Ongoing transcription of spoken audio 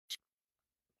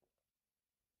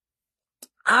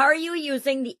Are you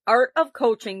using the art of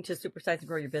coaching to supersize and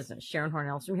grow your business? Sharon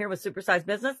Horne-Ellstrom here with Supersize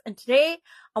Business. And today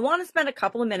I want to spend a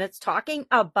couple of minutes talking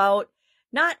about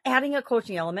not adding a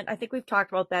coaching element. I think we've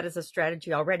talked about that as a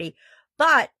strategy already,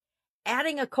 but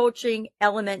adding a coaching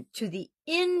element to the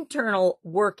internal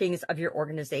workings of your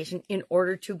organization in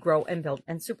order to grow and build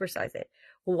and supersize it.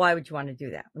 Well, why would you want to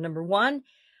do that? Well, number one,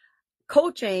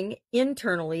 coaching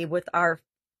internally with our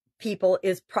people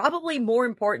is probably more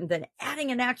important than adding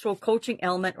an actual coaching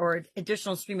element or an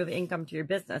additional stream of income to your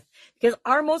business, because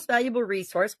our most valuable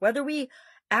resource, whether we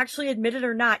actually admit it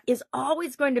or not, is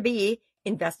always going to be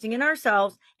investing in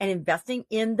ourselves and investing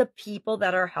in the people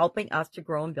that are helping us to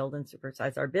grow and build and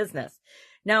supersize our business.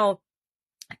 Now,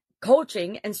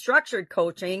 coaching and structured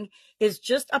coaching is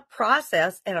just a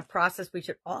process, and a process we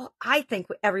should all, I think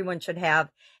everyone should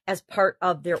have as part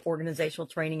of their organizational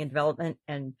training and development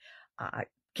and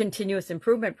continuous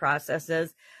improvement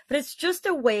processes. But it's just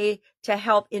a way to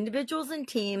help individuals and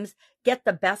teams get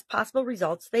the best possible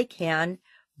results they can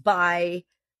by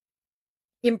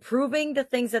improving the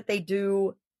things that they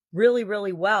do really,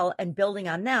 really well and building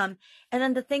on them. And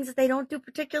then the things that they don't do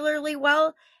particularly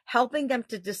well, helping them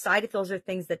to decide if those are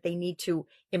things that they need to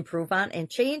improve on and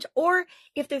change, or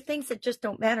if they're things that just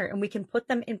don't matter. And we can put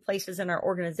them in places in our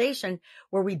organization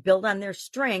where we build on their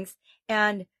strengths,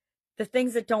 and the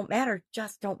things that don't matter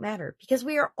just don't matter, because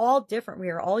we are all different. We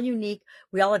are all unique.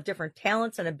 We all have different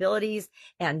talents and abilities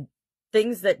and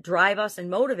things that drive us and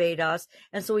motivate us.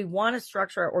 And so we want to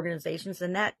structure our organizations,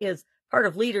 and that is part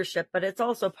of leadership, but it's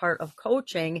also part of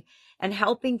coaching and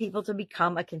helping people to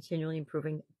become a continually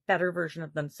improving, better version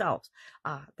of themselves.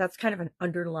 That's kind of an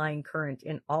underlying current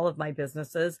in all of my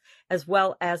businesses, as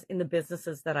well as in the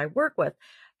businesses that I work with.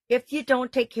 If you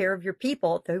don't take care of your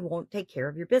people, they won't take care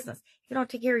of your business. If you don't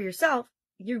take care of yourself,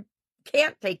 you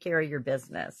can't take care of your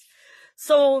business.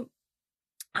 So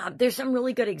there's some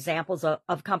really good examples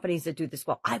of companies that do this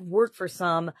well. I've worked for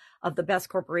some of the best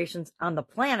corporations on the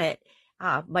planet.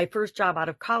 My first job out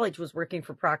of college was working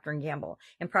for Procter & Gamble.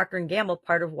 And Procter & Gamble,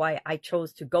 part of why I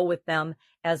chose to go with them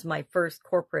as my first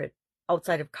corporate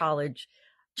outside of college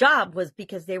job, was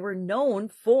because they were known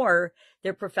for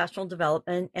their professional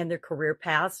development and their career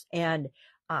paths and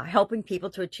helping people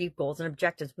to achieve goals and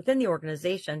objectives within the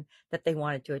organization that they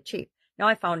wanted to achieve. Now,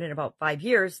 I found in about 5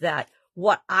 years that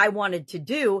what I wanted to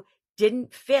do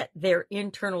didn't fit their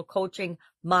internal coaching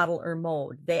model or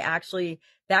mode. They actually,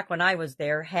 back when I was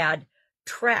there, had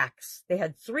tracks. They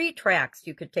had 3 tracks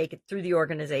you could take it through the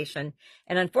organization.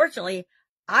 And unfortunately,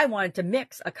 I wanted to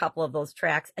mix a couple of those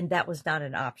tracks, and that was not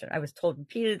an option. I was told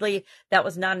repeatedly that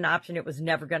was not an option. It was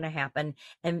never going to happen.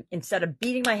 And instead of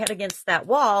beating my head against that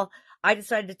wall, I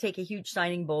decided to take a huge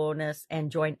signing bonus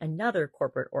and join another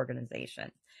corporate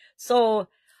organization. So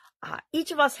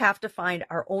each of us have to find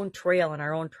our own trail and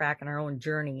our own track and our own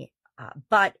journey.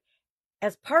 But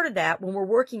as part of that, when we're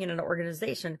working in an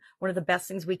organization, one of the best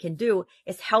things we can do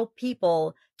is help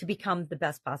people to become the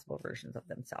best possible versions of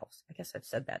themselves. I guess I've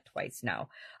said that twice now.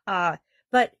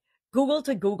 But Google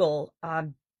to Google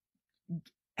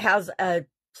has a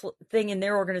thing in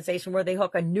their organization where they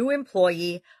hook a new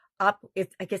employee up.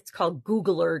 I guess it's called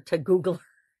Googler to Googler.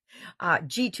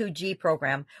 G2G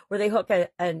program, where they hook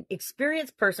an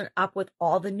experienced person up with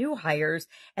all the new hires,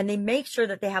 and they make sure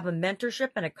that they have a mentorship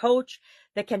and a coach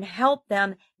that can help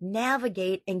them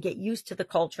navigate and get used to the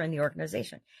culture in the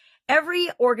organization. Every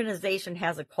organization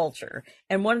has a culture,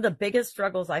 and one of the biggest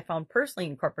struggles I found personally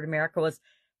in corporate America was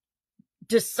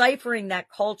deciphering that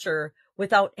culture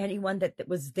without anyone that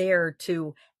was there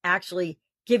to actually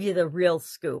give you the real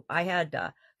scoop. I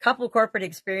had couple of corporate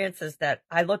experiences that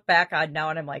I look back on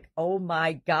now and I'm like, oh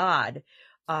my God.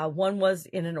 One was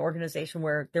in an organization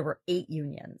where there were 8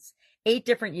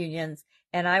 different unions.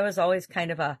 And I was always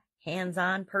kind of a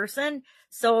hands-on person.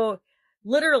 So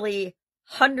literally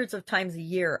hundreds of times a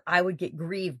year, I would get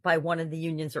grieved by one of the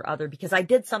unions or other because I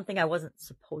did something I wasn't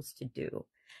supposed to do.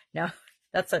 Now,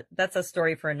 that's a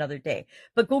story for another day.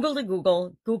 But Google to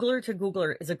Google, Googler to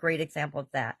Googler is a great example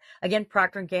of that. Again,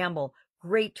 Procter & Gamble,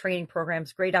 great training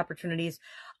programs, great opportunities.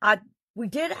 We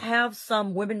did have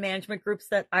some women management groups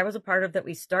that I was a part of that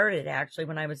we started actually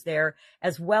when I was there,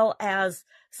 as well as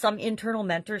some internal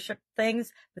mentorship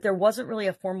things, but there wasn't really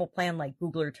a formal plan like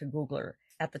Googler to Googler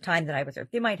at the time that I was there.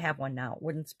 They might have one now. It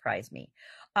wouldn't surprise me.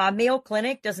 Mayo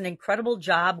Clinic does an incredible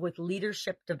job with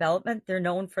leadership development. They're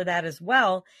known for that as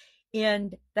well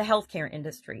in the healthcare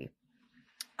industry.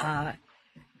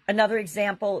 Another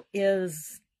example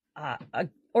is a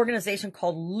organization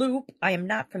called Loop. I am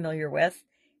not familiar with,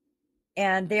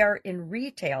 and they are in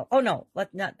retail. Oh no,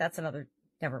 that's another.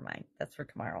 Never mind. That's for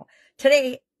tomorrow.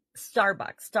 Today,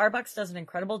 Starbucks does an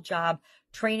incredible job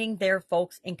training their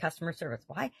folks in customer service.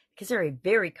 Why? Because they're a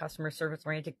very customer service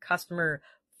oriented, customer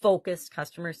focused,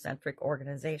 customer centric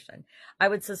organization. I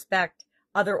would suspect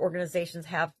other organizations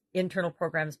have internal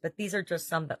programs, but these are just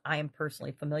some that I am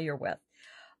personally familiar with.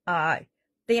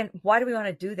 Then why do we want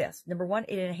to do this? Number one,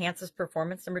 it enhances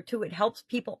performance. Number two, it helps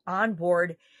people on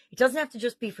board. It doesn't have to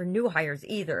just be for new hires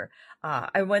either.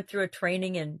 I went through a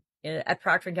training at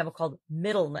Procter & Gamble called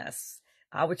Middleness,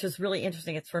 which is really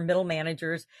interesting. It's for middle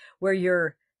managers where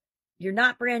you're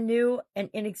not brand new and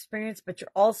inexperienced, but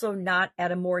you're also not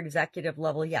at a more executive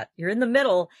level yet. You're in the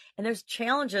middle, and there's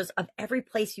challenges of every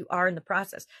place you are in the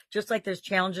process. Just like there's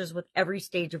challenges with every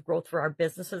stage of growth for our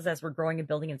businesses as we're growing and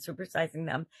building and supersizing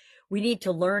them. We need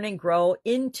to learn and grow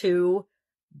into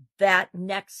that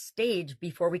next stage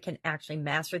before we can actually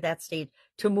master that stage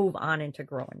to move on and to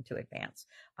grow and to advance.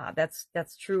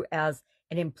 That's true as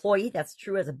an employee. That's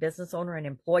true as a business owner and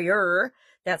employer.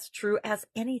 That's true as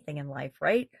anything in life,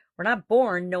 right? We're not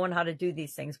born knowing how to do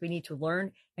these things. We need to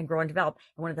learn and grow and develop.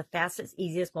 And one of the fastest,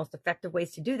 easiest, most effective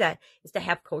ways to do that is to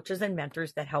have coaches and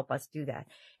mentors that help us do that.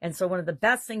 And so one of the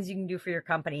best things you can do for your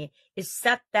company is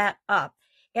set that up.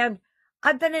 And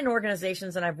I've been in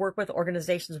organizations and I've worked with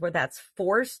organizations where that's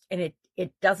forced and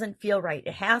it doesn't feel right.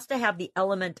 It has to have the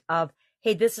element of,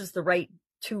 hey, this is the right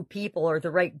two people or the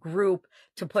right group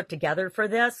to put together for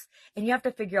this. And you have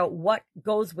to figure out what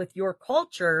goes with your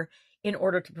culture in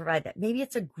order to provide that. Maybe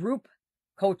it's a group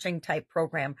coaching type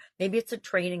program. Maybe it's a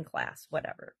training class,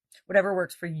 whatever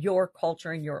works for your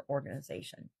culture and your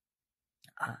organization.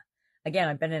 Again,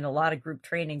 I've been in a lot of group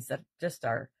trainings that just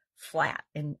are flat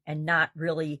and not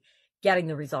really getting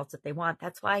the results that they want.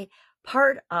 That's why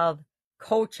part of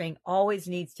coaching always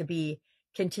needs to be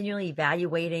continually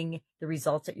evaluating the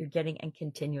results that you're getting and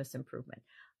continuous improvement.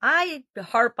 I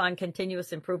harp on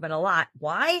continuous improvement a lot.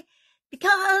 Why?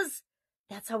 Because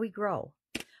that's how we grow.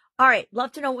 All right.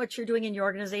 Love to know what you're doing in your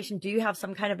organization. Do you have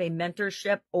some kind of a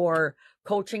mentorship or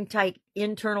coaching type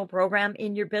internal program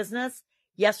in your business?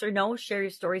 Yes or no? Share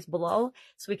your stories below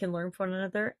so we can learn from one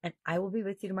another. And I will be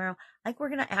with you tomorrow. I think we're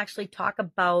going to actually talk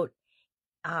about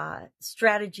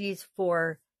strategies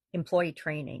for employee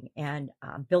training and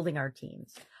building our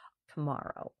teams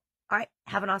tomorrow. All right.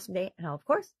 Have an awesome day. And I'll, of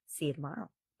course, see you tomorrow.